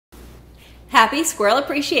Happy Squirrel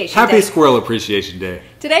Appreciation Day. Happy Squirrel Appreciation Day.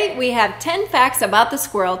 Today we have 10 facts about the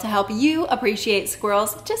squirrel to help you appreciate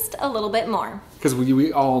squirrels just a little bit more. Because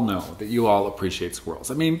we all know that you all appreciate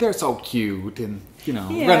squirrels. I mean, they're so cute and,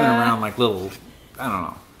 running around like little, I don't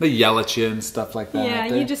know, they yell at you and stuff like that.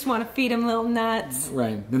 Yeah, you just want to feed them little nuts.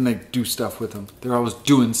 Right. Then they do stuff with them. They're always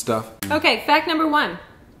doing stuff. Okay, fact number 1.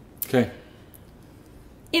 Okay.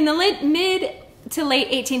 In the mid to late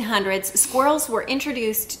 1800s, squirrels were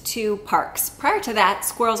introduced to parks. Prior to that,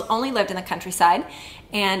 squirrels only lived in the countryside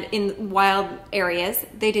and in wild areas.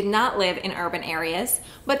 They did not live in urban areas.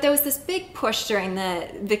 But there was this big push during the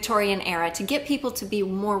Victorian era to get people to be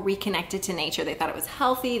more reconnected to nature. They thought it was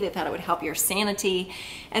healthy. They thought it would help your sanity.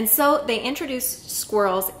 And so they introduced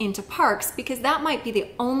squirrels into parks because that might be the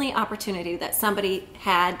only opportunity that somebody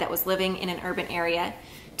had that was living in an urban area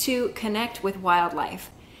to connect with wildlife.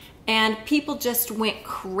 And people just went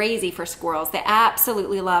crazy for squirrels. They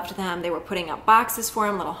absolutely loved them. They were putting up boxes for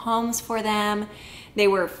them, little homes for them. They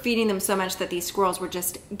were feeding them so much that these squirrels were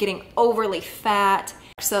just getting overly fat.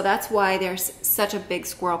 So that's why there's such a big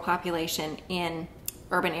squirrel population in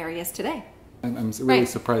urban areas today. I'm really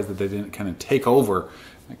surprised that they didn't kind of take over,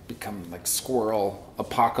 like become like squirrel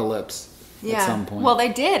apocalypse at some point. Well,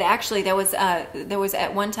 they did actually. There was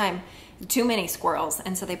at one time too many squirrels,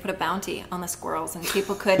 and so they put a bounty on the squirrels, and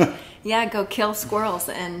people could go kill squirrels.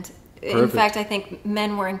 And in fact, I think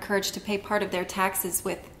men were encouraged to pay part of their taxes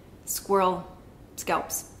with squirrel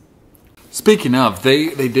scalps. Speaking of,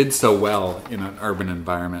 they did so well in an urban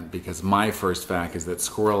environment because my first fact is that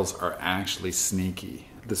squirrels are actually sneaky.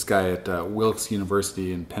 This guy at Wilkes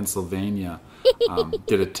University in Pennsylvania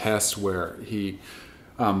did a test where he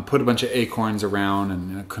put a bunch of acorns around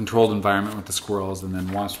in a controlled environment with the squirrels and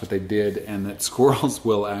then watched what they did, and that squirrels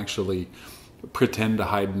will actually pretend to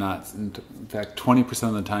hide nuts. In fact, 20%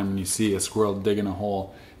 of the time when you see a squirrel digging a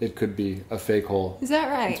hole, it could be a fake hole. Is that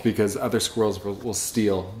right? It's because other squirrels will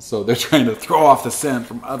steal. So they're trying to throw off the scent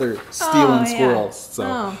from other stealing squirrels. So.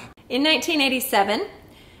 In 1987,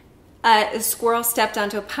 a squirrel stepped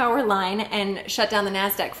onto a power line and shut down the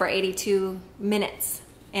NASDAQ for 82 minutes.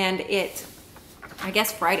 And it, I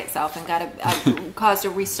guess, fried itself and caused a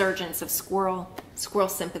resurgence of squirrel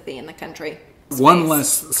sympathy in the country. One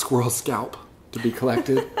less squirrel scalp to be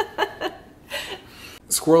collected.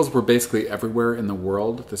 Squirrels were basically everywhere in the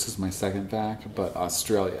world. This is my second fact, but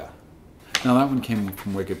Australia. Now that one came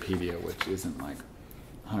from Wikipedia, which isn't like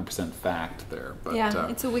 100% fact there. But,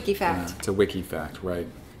 it's a wiki fact. Yeah, it's a wiki fact, right.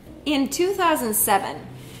 In 2007,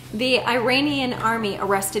 the Iranian army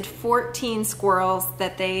arrested 14 squirrels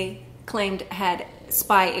that they claimed had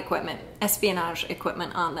spy equipment, espionage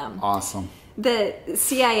equipment on them. Awesome. The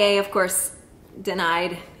CIA, of course,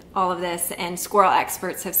 denied all of this, and squirrel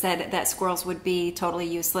experts have said that squirrels would be totally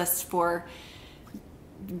useless for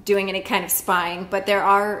doing any kind of spying. But there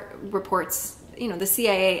are reports, the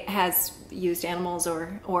CIA has used animals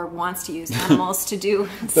or wants to use animals to do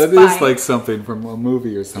That spying. is like something from a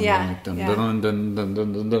movie or something. Like dun, yeah. dun, dun, dun,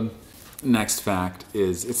 dun, dun, dun. Next fact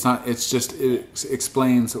is it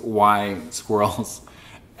explains why squirrels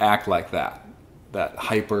act like that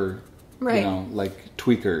hyper, like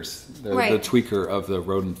tweakers. They're the tweaker of the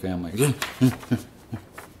rodent family.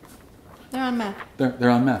 They're on meth. They're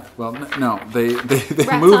on meth. Well, no, they Rats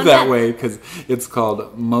move on that meth. way because it's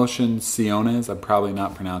called motioniones. I'm probably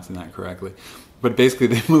not pronouncing that correctly, but basically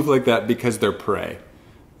they move like that because they're prey.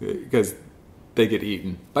 Because they get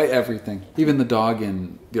eaten by everything. Even the dog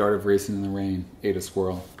in The Art of Racing in the Rain ate a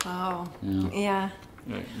squirrel. Oh, yeah.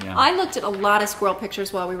 I looked at a lot of squirrel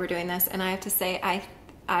pictures while we were doing this, and I have to say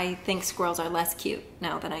I think squirrels are less cute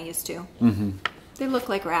now than I used to. Mm-hmm. They look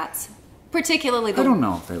like rats. Particularly I don't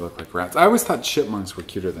know if they look like rats. I always thought chipmunks were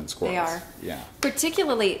cuter than squirrels. They are. Yeah.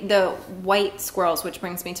 Particularly the white squirrels, which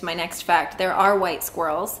brings me to my next fact. There are white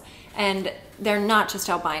squirrels, and they're not just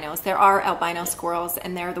albinos. There are albino squirrels,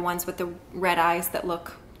 and they're the ones with the red eyes that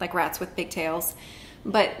look like rats with big tails.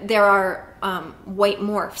 But there are white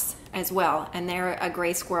morphs as well, and they're a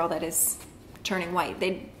gray squirrel that is turning white.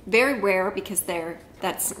 They're very rare because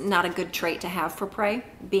that's not a good trait to have for prey,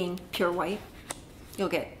 being pure white. You'll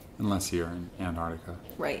get... Unless you're in Antarctica.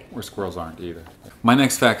 Right. Where squirrels aren't either. My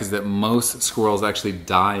next fact is that most squirrels actually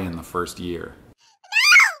die in the first year.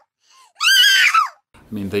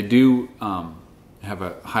 I mean, they do have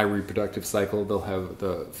a high reproductive cycle.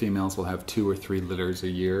 The females will have 2 or 3 litters a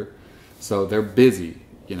year. So they're busy,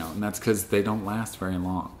 and that's because they don't last very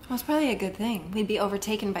long. Well, it's probably a good thing. We'd be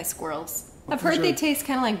overtaken by squirrels. I've heard they taste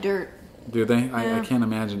kind of like dirt. Do they? Yeah. I can't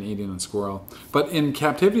imagine eating a squirrel. But in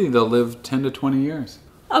captivity, they'll live 10 to 20 years.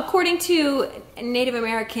 According to Native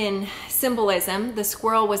American symbolism, the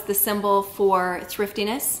squirrel was the symbol for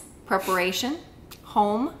thriftiness, preparation,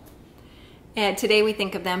 home. And today we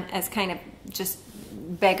think of them as kind of just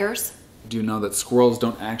beggars. Do you know that squirrels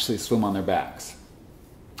don't actually swim on their backs?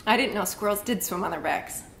 I didn't know squirrels did swim on their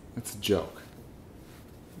backs. It's a joke.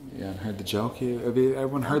 You haven't heard the joke? Have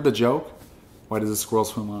everyone heard the joke? Why does a squirrel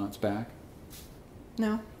swim on its back?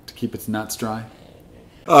 No. To keep its nuts dry.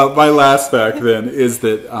 My last fact then is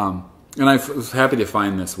that, and I was happy to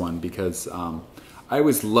find this one because I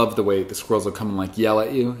always love the way the squirrels will come and like yell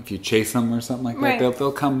at you if you chase them or something like that. Right.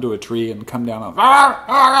 They'll come to a tree and come down.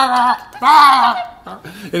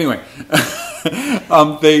 Anyway,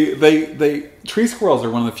 tree squirrels are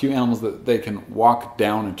one of the few animals that they can walk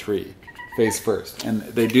down a tree face first, and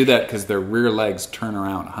they do that because their rear legs turn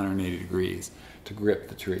around 180 degrees to grip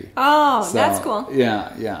the tree. Oh, So, that's cool.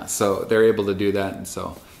 Yeah. So they're able to do that, and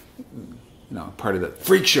so part of the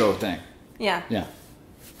freak show thing. Yeah. Yeah.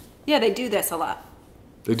 Yeah, they do this a lot.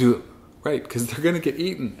 They do it right because they're going to get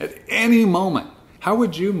eaten at any moment. How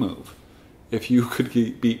would you move if you could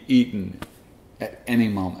be eaten at any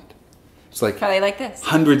moment? It's like Probably like this.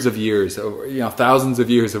 hundreds of years, thousands of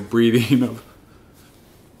years of breeding.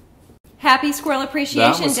 Happy Squirrel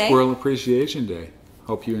Appreciation That was Day. Squirrel Appreciation Day.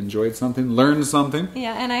 Hope you enjoyed something, learned something.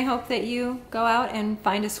 Yeah, and I hope that you go out and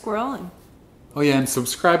find a squirrel and Oh yeah, and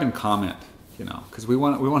subscribe and comment. Because we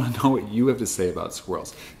want to know what you have to say about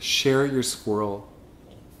squirrels. Share your squirrel.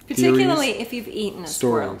 particularly theories, if you've eaten a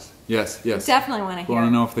stories. squirrel. Yes. Definitely want to We hear. want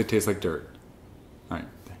to know if they taste like dirt. All right.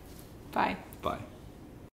 Bye.